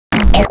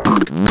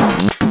My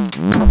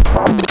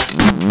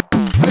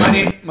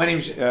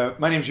name's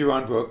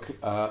Yaron Brook.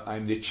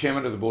 I'm the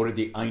chairman of the board of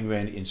the Ayn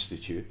Rand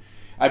Institute.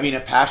 I've been a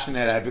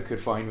passionate advocate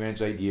for Ayn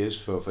Rand's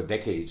ideas for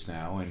decades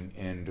now,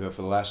 and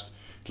for the last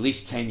at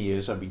least 10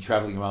 years I've been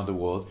traveling around the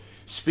world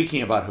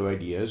speaking about her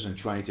ideas and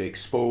trying to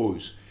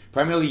expose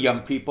primarily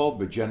young people,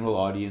 but general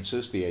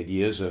audiences, the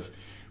ideas of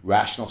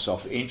rational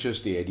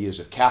self-interest, the ideas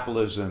of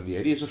capitalism, the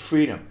ideas of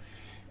freedom.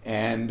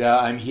 And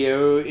I'm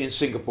here in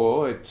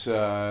Singapore at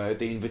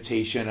the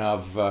invitation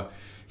of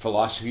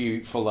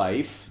Philosophy for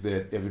Life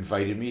that have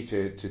invited me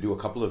to do a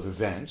couple of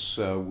events.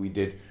 We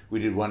did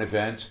one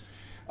event.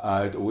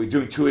 We're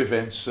doing two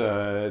events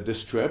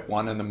this trip,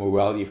 one on the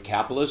morality of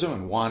capitalism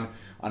and one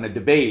on a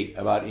debate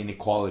about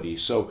inequality.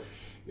 So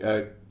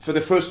for the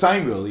first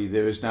time, really,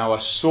 there is now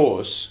a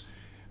source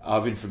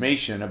of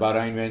information about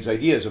Ayn Rand's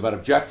ideas about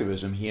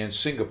objectivism here in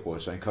Singapore.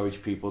 So I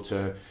encourage people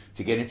to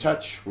get in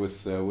touch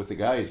with the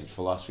guys at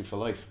Philosophy for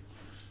Life.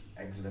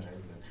 Excellent,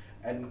 excellent.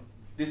 And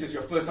this is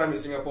your first time in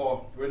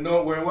Singapore. We're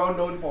well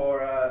known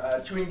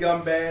for chewing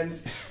gum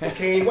bans,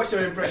 cocaine. What's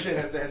your impression?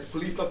 Has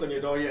police knocked on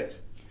your door yet?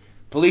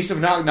 Police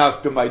have not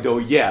knocked on my door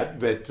yet,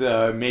 but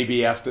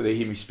maybe after they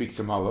hear me speak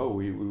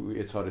tomorrow,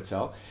 it's hard to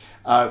tell.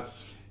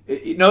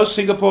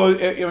 Singapore,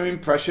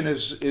 impression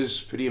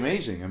is pretty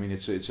amazing. I mean,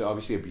 it's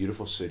obviously a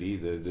beautiful city.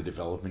 The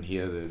development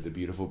here, the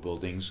beautiful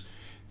buildings,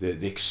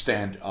 the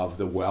extent of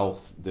the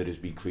wealth that has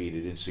been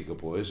created in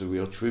Singapore is a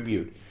real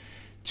tribute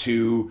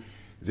to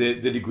the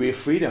degree of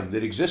freedom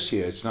that exists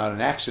here. It's not an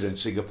accident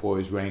Singapore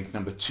is ranked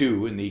number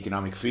 2 in the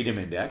Economic Freedom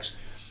Index.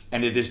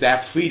 And it is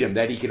that freedom,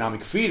 that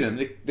economic freedom,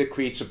 that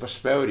creates a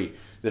prosperity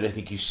that I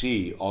think you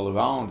see all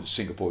around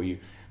Singapore.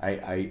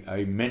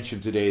 I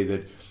mentioned today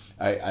that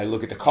I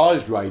look at the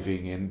cars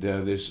driving, and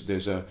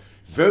there's a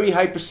very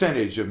high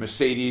percentage of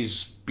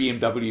Mercedes,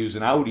 BMWs,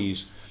 and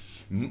Audis,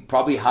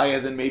 probably higher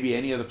than maybe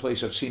any other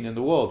place I've seen in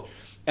the world.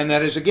 And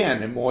that is,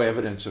 again, more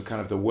evidence of kind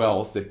of the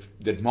wealth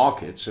that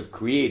markets have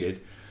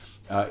created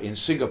in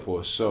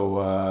Singapore. So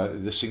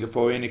the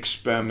Singaporean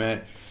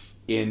experiment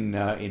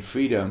in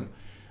freedom,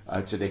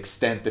 to the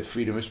extent that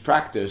freedom is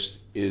practiced,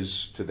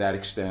 is to that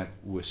extent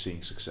we're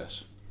seeing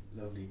success.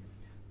 Lovely.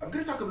 I'm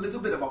going to talk a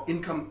little bit about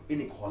income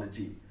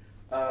inequality.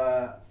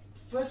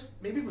 First,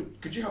 maybe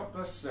could you help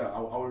us,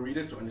 our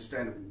readers, to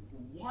understand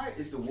why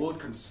is the world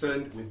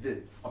concerned with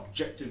it,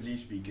 objectively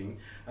speaking?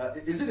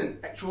 Is it an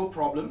actual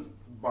problem?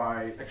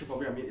 By actual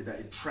problem, I mean that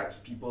it traps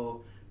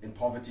people in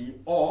poverty,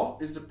 or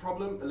is the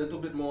problem a little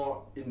bit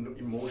more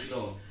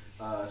emotional,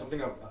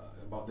 something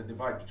about the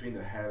divide between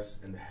the haves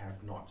and the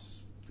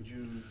have-nots? Could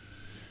you?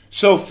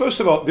 So first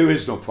of all, there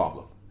is no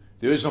problem.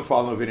 There is no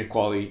problem of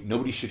inequality.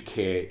 Nobody should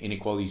care.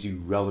 Inequality is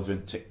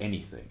irrelevant to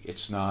anything.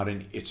 It's not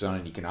an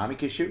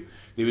economic issue.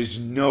 There is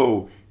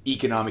no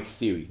economic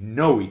theory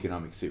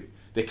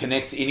that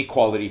connects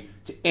inequality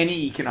to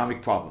any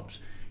economic problems.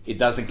 It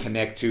doesn't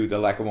connect to the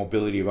lack of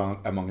mobility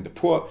among the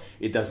poor.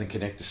 It doesn't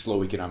connect to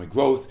slow economic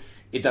growth.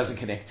 It doesn't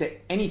connect to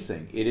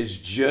anything. It is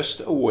just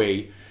a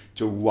way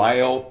to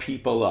rile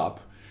people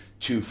up,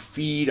 to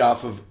feed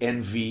off of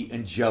envy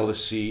and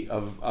jealousy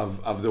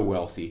of the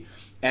wealthy,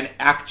 and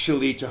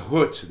actually to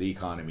hurt the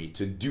economy,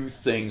 to do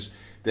things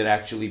that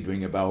actually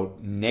bring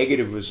about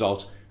negative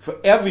results for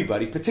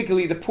everybody,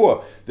 particularly the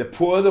poor. The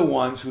poor are the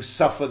ones who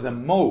suffer the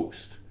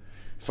most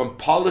from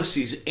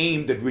policies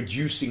aimed at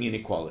reducing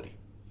inequality.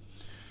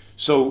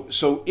 So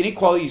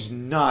inequality is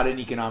not an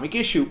economic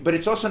issue, but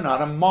it's also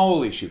not a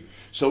moral issue.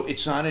 So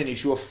it's not an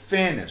issue of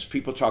fairness.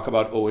 People talk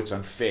about, oh, it's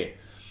unfair.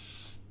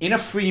 In a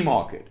free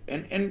market,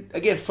 and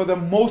again, for the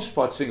most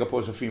part, Singapore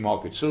is a free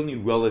market, certainly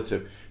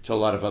relative to a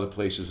lot of other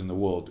places in the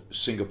world.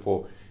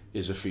 Singapore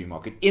is a free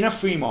market. In a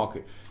free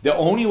market, the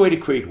only way to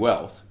create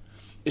wealth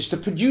is to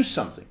produce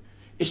something,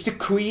 is to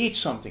create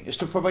something, is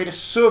to provide a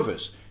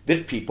service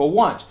that people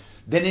want,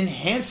 that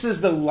enhances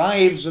the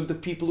lives of the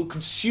people who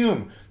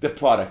consume the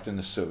product and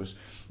the service.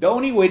 The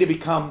only way to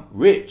become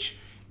rich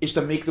is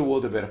to make the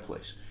world a better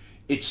place.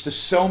 It's to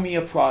sell me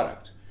a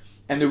product.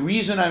 And the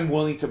reason I'm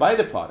willing to buy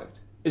the product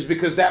is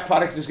because that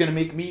product is going to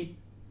make me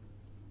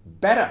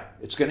better.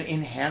 It's going to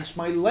enhance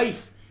my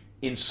life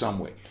in some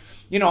way.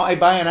 You know, I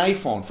buy an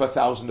iPhone for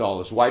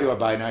 $1,000. Why do I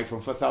buy an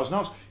iPhone for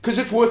 $1,000? Because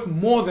it's worth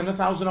more than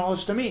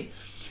 $1,000 to me.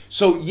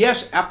 So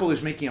yes, Apple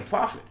is making a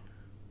profit,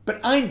 but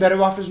I'm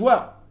better off as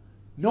well.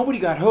 Nobody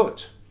got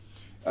hurt.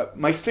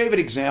 My favorite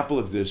example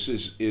of this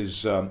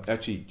is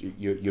actually,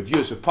 your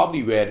viewers have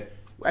probably read,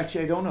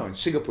 actually I don't know, in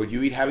Singapore, do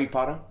you read Harry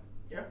Potter?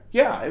 Yeah.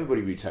 Yeah,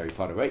 everybody reads Harry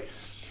Potter, right?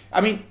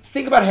 I mean,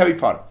 think about Harry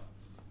Potter.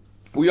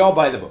 We all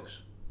buy the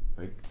books.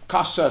 Right?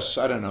 Costs us,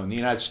 I don't know, in the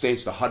United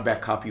States, the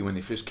hardback copy when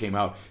they first came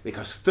out, they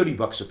cost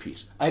 $30 a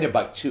piece. I had to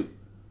buy 2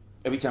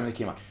 every time they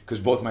came out because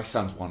both my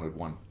sons wanted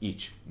one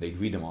each. They'd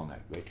read them all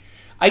night, right?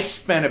 I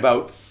spent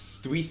about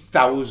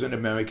 3,000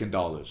 American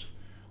dollars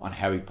on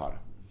Harry Potter.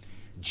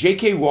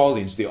 J.K.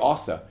 Rowling, the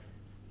author,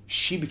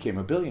 she became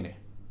a billionaire.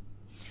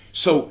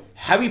 So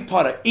Harry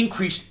Potter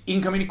increased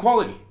income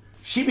inequality.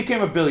 She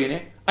became a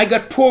billionaire. I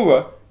got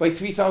poorer by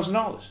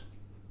 $3,000.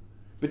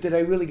 But did I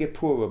really get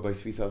poorer by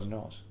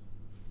 $3,000?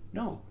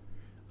 No.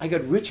 I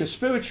got richer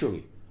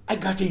spiritually. I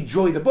got to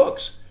enjoy the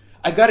books.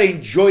 I got to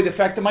enjoy the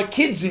fact that my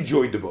kids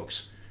enjoyed the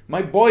books.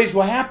 My boys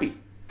were happy.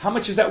 How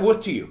much is that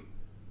worth to you?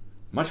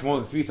 Much more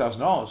than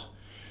 $3,000.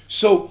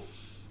 So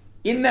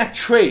in that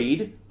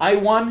trade, I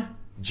won,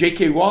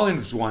 J.K.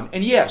 Rowling won.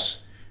 And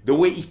yes, the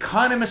way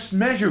economists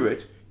measure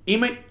it,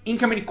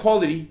 income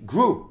inequality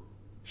grew.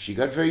 She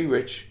got very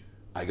rich.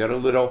 I got a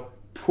little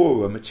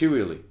poorer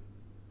materially.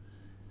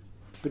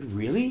 But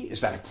really,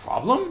 is that a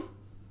problem?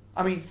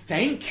 I mean,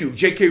 thank you,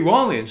 J.K.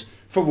 Rowling,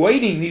 for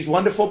writing these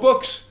wonderful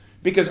books,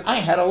 because I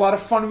had a lot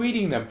of fun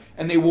reading them,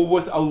 and they were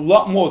worth a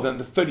lot more than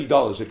the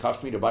 $30 it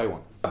cost me to buy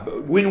one.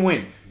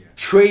 Win-win. Yeah.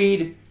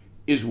 Trade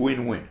is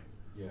win-win.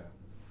 Yeah.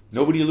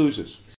 Nobody loses.